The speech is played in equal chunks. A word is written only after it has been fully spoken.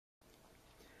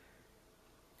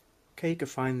Okay, you can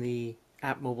find the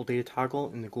app Mobile Data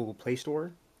Toggle in the Google Play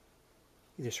Store.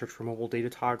 Either search for Mobile Data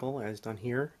Toggle as done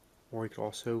here, or you could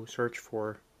also search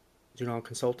for Zunal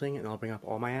Consulting and I'll bring up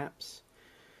all my apps.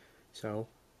 So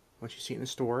once you see it in the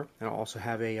store, and I'll also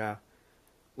have a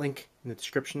link in the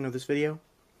description of this video.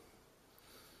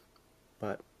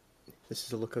 But this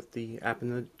is a look at the app in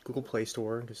the Google Play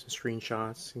Store, gives some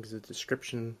screenshots, and gives a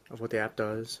description of what the app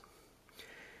does.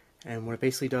 And what it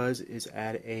basically does is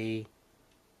add a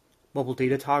mobile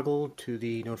data toggle to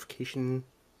the notification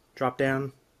drop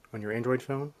down on your Android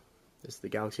phone. This is the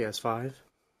Galaxy S5.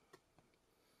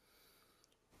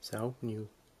 So when you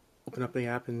open up the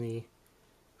app in the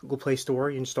Google Play Store,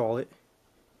 you install it,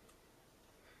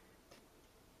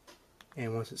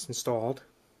 and once it's installed,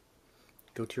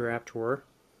 go to your app drawer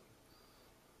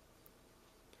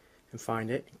and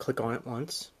find it, click on it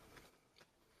once,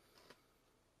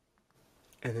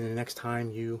 and then the next time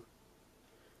you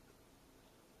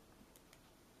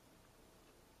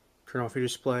turn off your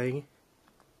display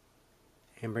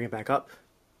and bring it back up,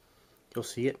 you'll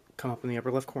see it come up in the upper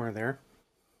left corner there.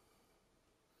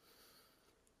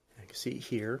 You can see it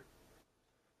here.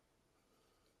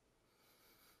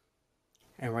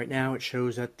 And right now it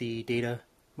shows that the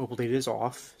mobile data is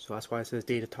off, so that's why it says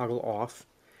data toggle off.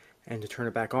 And to turn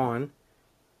it back on,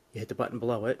 you hit the button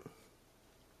below it,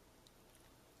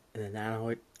 and then now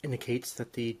it indicates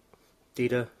that the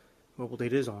mobile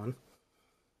data is on.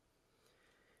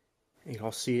 And you can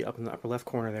all see it up in the upper left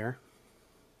corner there.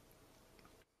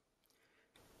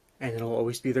 And it'll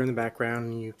always be there in the background,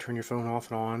 and you turn your phone off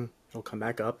and on, it'll come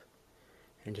back up.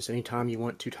 And just anytime you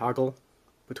want to toggle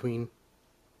between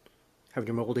having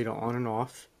your mobile data on and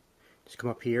off, just come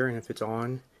up here, and if it's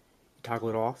on, you toggle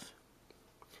it off.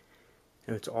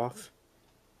 And if it's off,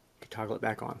 you can toggle it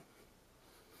back on.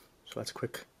 So that's a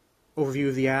quick overview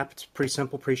of the app. It's pretty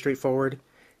simple, pretty straightforward,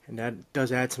 and that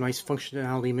does add some nice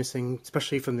functionality missing,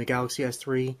 especially from the Galaxy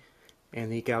S3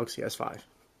 and the Galaxy S5.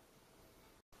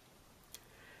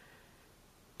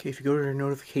 Okay, if you go to your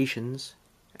notifications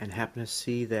and happen to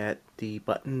see that the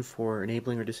button for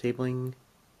enabling or disabling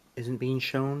isn't being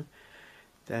shown,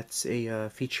 that's a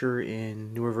feature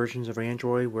in newer versions of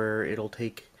Android where it'll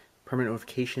take permanent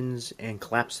notifications and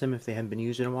collapse them if they haven't been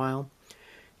used in a while.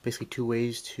 Basically two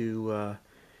ways to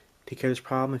take care of this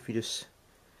problem. If you just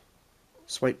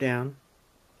swipe down,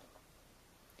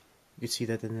 you can see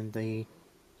that then the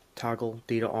toggle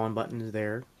data on button is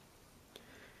there,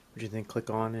 which you then click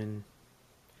on and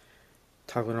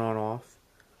toggle it on off.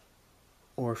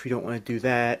 Or if you don't want to do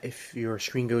that, if your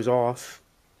screen goes off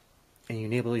and you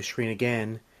enable your screen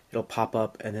again, it'll pop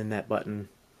up and then that button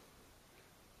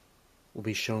will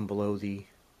be shown below the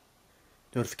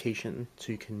notification,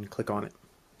 so you can click on it.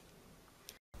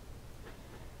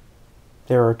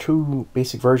 There are two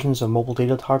basic versions of mobile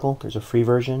data toggle. There's a free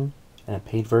version and a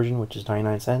paid version, which is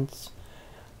 99 cents.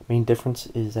 The main difference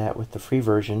is that with the free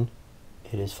version,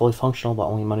 it is fully functional but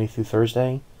only Monday through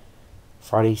Thursday.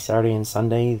 Friday, Saturday, and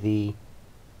Sunday, the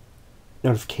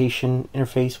notification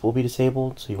interface will be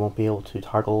disabled, so you won't be able to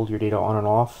toggle your data on and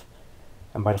off.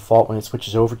 And by default, when it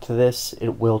switches over to this,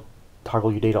 it will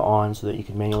toggle your data on so that you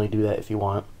can manually do that if you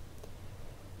want.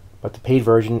 But the paid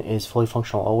version is fully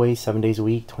functional always, 7 days a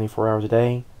week, 24 hours a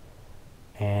day.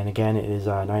 And again, it is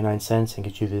 99 cents and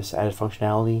gets you this added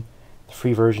functionality. The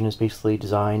free version is basically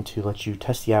designed to let you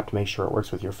test the app to make sure it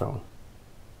works with your phone.